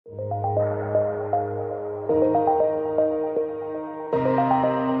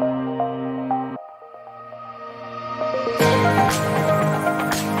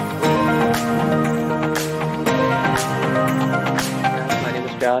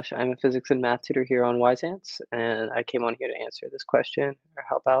Josh. I'm a physics and math tutor here on Wyzant, and I came on here to answer this question or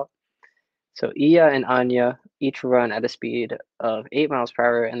help out. So Ilya and Anya each run at a speed of 8 miles per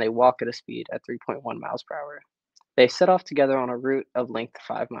hour, and they walk at a speed at 3.1 miles per hour. They set off together on a route of length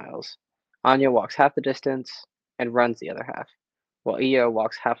 5 miles. Anya walks half the distance and runs the other half, while Ilya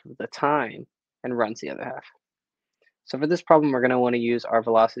walks half of the time and runs the other half. So for this problem, we're going to want to use our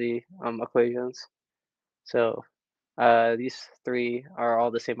velocity equations. So these three are all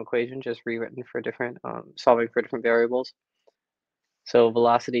the same equation, just rewritten for different, solving for different variables. So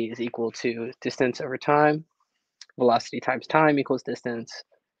velocity is equal to distance over time, velocity times time equals distance,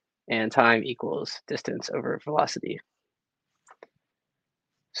 and time equals distance over velocity.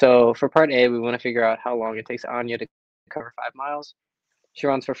 So for part A, we want to figure out how long it takes Anya to cover 5 miles. She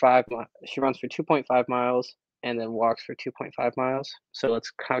runs for 2.5 miles and then walks for 2.5 miles. So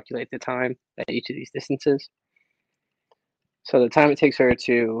let's calculate the time at each of these distances. So the time it takes her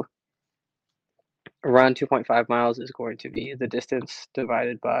to run 2.5 miles is going to be the distance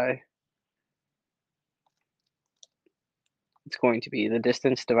divided by,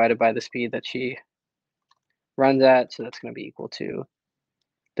 the speed that she runs at. So that's going to be equal to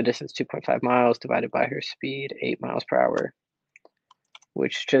the distance 2.5 miles divided by her speed 8 miles per hour,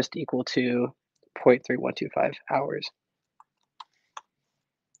 which is just equal to 0.3125 hours.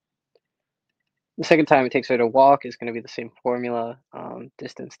 The second time it takes her to walk is going to be the same formula,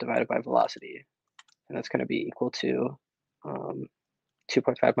 distance divided by velocity. And that's going to be equal to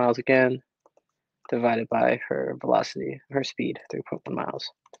 2.5 miles again, divided by her velocity, her speed, 3.1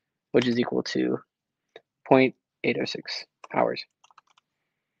 miles, which is equal to 0.806 hours.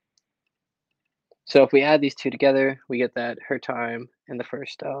 So if we add these two together, we get that her time in the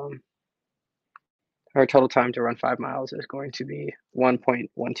first, her total time to run 5 miles is going to be 1.12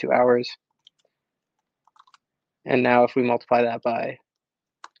 hours. And now if we multiply that by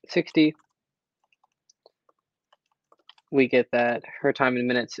 60, we get that her time in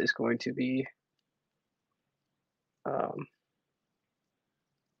minutes is going to be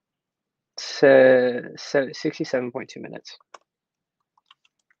 67.2 minutes.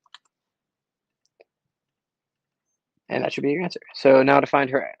 And that should be your answer. So now to find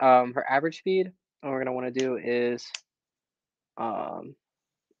her her average speed, what we're going to want to do is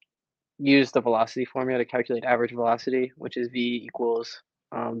use the velocity formula to calculate average velocity, which is v equals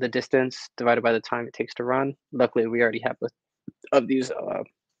the distance divided by the time it takes to run. Luckily, we already have both of these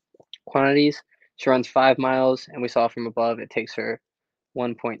quantities. She runs 5 miles, and we saw from above it takes her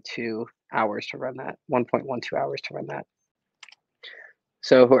 1.2 hours to run that, 1.12 hours to run that.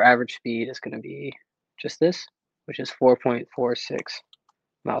 So her average speed is going to be just this, which is 4.46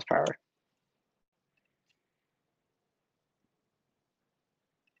 miles per hour.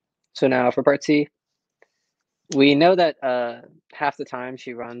 So now for part C, we know that half the time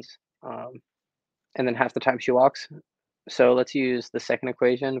she runs and then half the time she walks. So let's use the second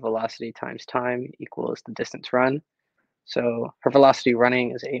equation, velocity times time equals the distance run. So her velocity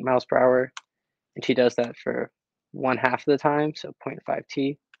running is 8 miles per hour, and she does that for 1/2 of the time, so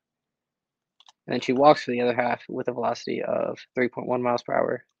 0.5t. And then she walks for the other half with a velocity of 3.1 miles per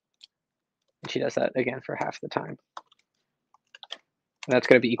hour, and she does that again for half the time. And that's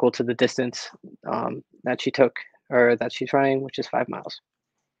going to be equal to the distance that she took, or that she's running, which is 5 miles.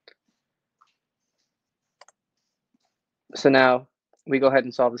 So now we go ahead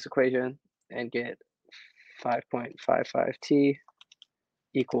and solve this equation and get 5.55t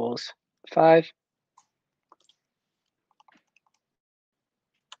equals 5.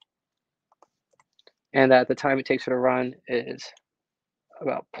 And that the time it takes her to run is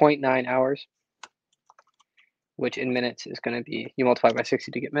about 0.9 hours, which in minutes is going to be, you multiply by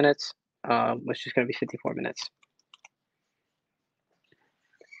 60 to get minutes, which is going to be 54 minutes.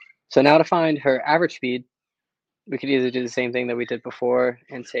 So now to find her average speed, we could either do the same thing that we did before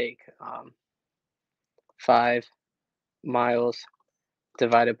and take 5 miles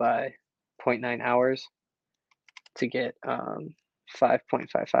divided by 0.9 hours to get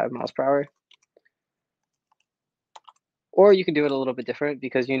 5.55 miles per hour. Or you can do it a little bit different,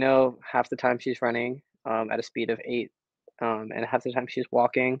 because you know half the time she's running at a speed of 8 and half the time she's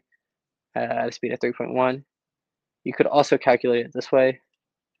walking at a speed of 3.1. You could also calculate it this way,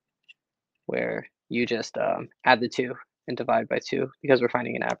 where you just add the two and divide by 2, because we're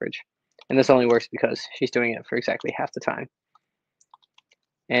finding an average. And this only works because she's doing it for exactly half the time.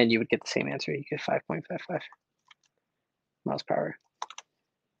 And you would get the same answer. You get 5.55 miles per hour.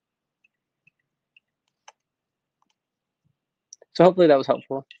 So hopefully that was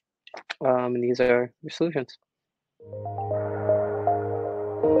helpful. And these are your solutions.